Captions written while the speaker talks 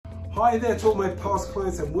Hi there to all my past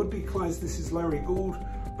clients and would-be clients. This is Larry Gould,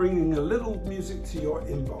 bringing a little music to your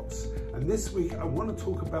inbox. And this week I want to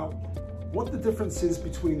talk about what the difference is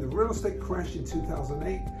between the real estate crash in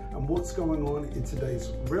 2008 and what's going on in today's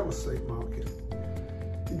real estate market.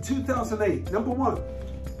 In 2008, number one,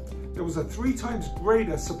 there was a 3 times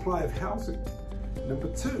greater supply of housing.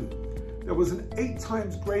 Number 2, there was an 8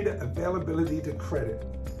 times greater availability to credit.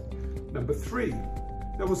 Number 3,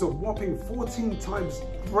 there was a whopping 14 times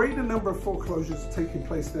greater number of foreclosures taking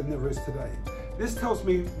place than there is today. This tells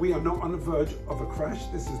me we are not on the verge of a crash.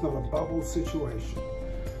 This is not a bubble situation.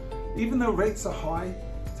 Even though rates are high,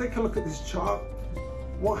 take a look at this chart.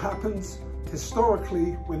 What happens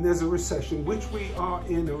historically when there's a recession, which we are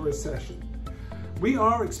in a recession? We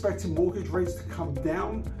are expecting mortgage rates to come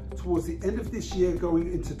down towards the end of this year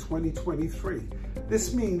going into 2023.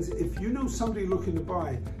 This means if you know somebody looking to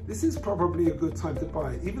buy, this is probably a good time to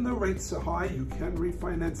buy. Even though rates are high, you can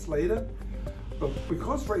refinance later. But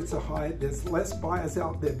because rates are high, there's less buyers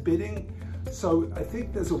out there bidding. So I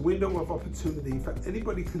think there's a window of opportunity for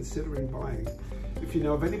anybody considering buying. If you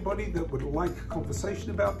know of anybody that would like a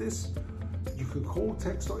conversation about this, you can call,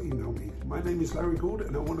 text, or email me. My name is Larry Gould,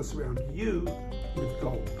 and I want to surround you with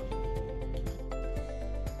gold.